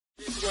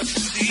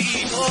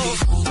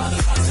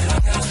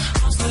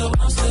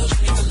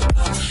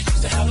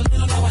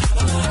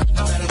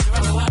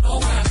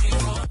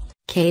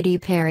Katy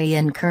Perry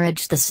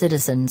encouraged the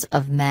citizens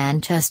of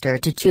Manchester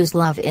to choose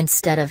love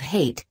instead of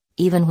hate,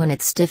 even when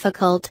it's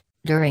difficult,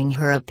 during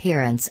her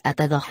appearance at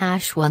the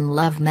One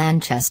Love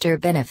Manchester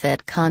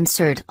benefit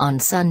concert on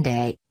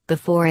Sunday,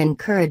 before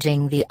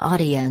encouraging the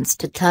audience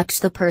to touch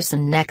the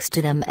person next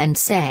to them and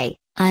say,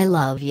 "I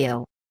love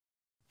you.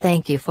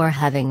 Thank you for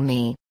having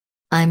me.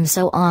 I'm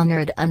so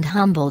honored and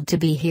humbled to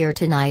be here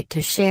tonight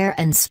to share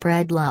and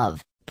spread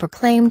love,"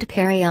 proclaimed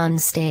Perry on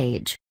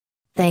stage.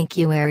 "Thank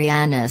you,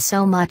 Ariana,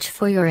 so much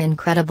for your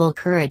incredible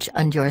courage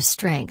and your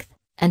strength,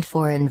 and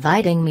for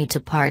inviting me to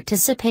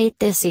participate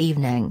this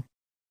evening.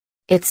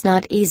 It's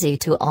not easy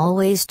to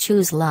always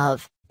choose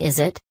love, is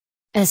it?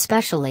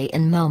 Especially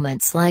in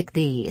moments like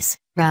these,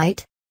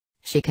 right?"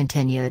 she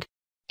continued.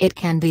 "It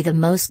can be the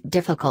most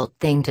difficult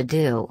thing to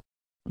do.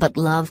 But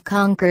love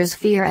conquers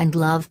fear and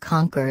love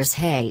conquers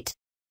hate.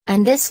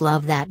 And this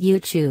love that you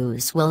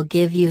choose will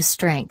give you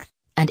strength,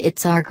 and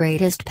it's our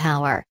greatest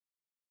power."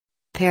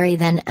 Perry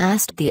then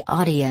asked the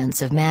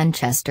audience of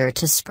Manchester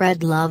to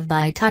spread love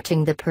by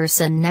touching the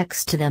person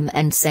next to them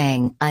and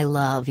saying, "I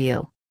love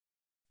you."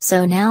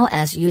 So now,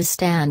 as you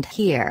stand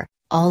here,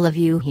 all of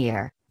you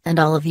here, and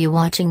all of you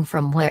watching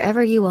from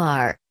wherever you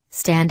are,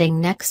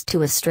 standing next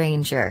to a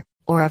stranger,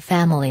 or a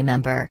family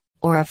member,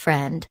 or a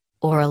friend,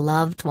 or a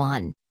loved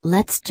one,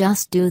 let's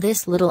just do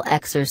this little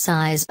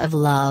exercise of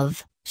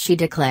love, she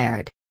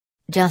declared.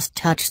 Just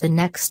touch the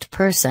next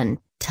person,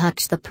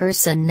 touch the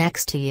person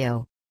next to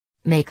you.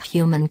 Make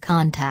human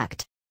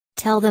contact.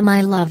 Tell them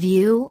I love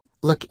you,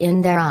 look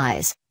in their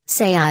eyes,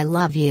 say I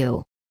love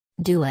you.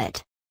 Do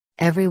it.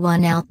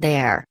 Everyone out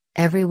there,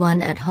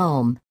 everyone at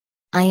home.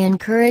 I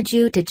encourage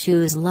you to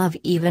choose love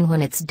even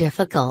when it's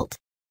difficult.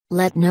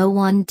 Let no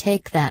one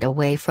take that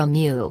away from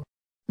you.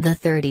 The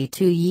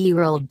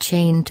 32-year-old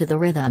chained to the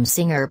rhythm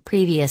singer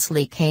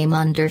previously came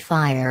under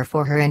fire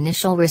for her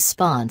initial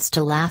response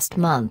to last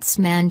month's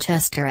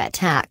Manchester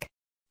attack.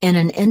 In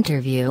an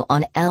interview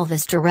on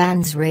Elvis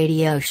Duran's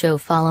radio show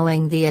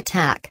following the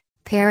attack,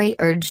 Perry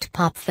urged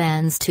pop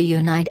fans to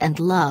unite and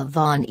love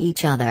on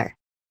each other.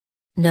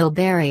 "No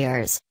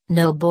barriers,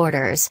 no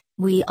borders,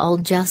 we all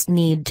just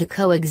need to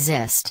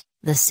coexist,"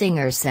 the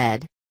singer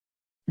said.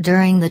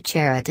 During the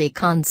charity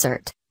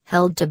concert,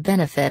 held to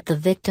benefit the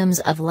victims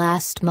of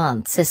last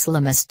month's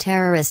Islamist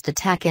terrorist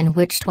attack in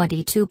which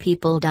 22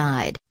 people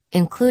died,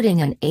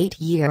 including an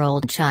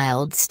 8-year-old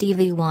child,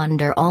 Stevie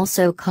Wonder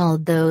also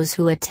called those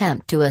who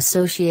attempt to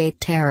associate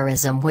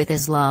terrorism with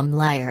Islam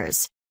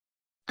liars.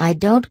 "I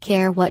don't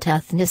care what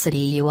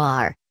ethnicity you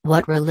are,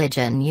 what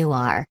religion you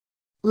are.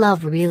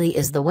 Love really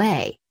is the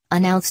way,"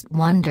 announced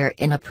Wonder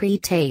in a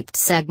pre-taped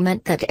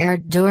segment that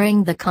aired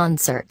during the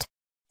concert.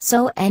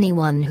 "So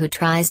anyone who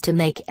tries to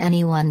make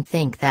anyone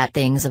think that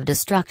things of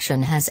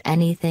destruction has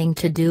anything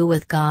to do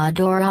with God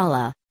or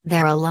Allah,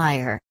 they're a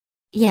liar.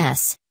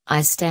 Yes,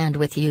 I stand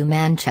with you,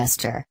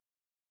 Manchester."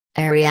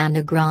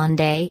 Ariana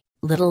Grande,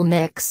 Little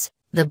Mix,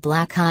 The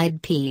Black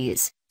Eyed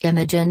Peas,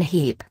 Imogen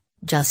Heap,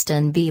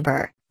 Justin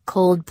Bieber,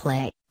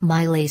 Coldplay,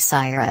 Miley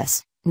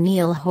Cyrus,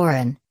 Neil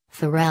Horan,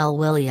 Pharrell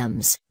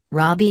Williams,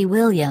 Robbie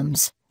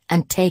Williams,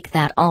 and Take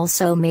That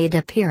also made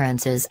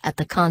appearances at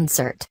the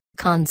concert.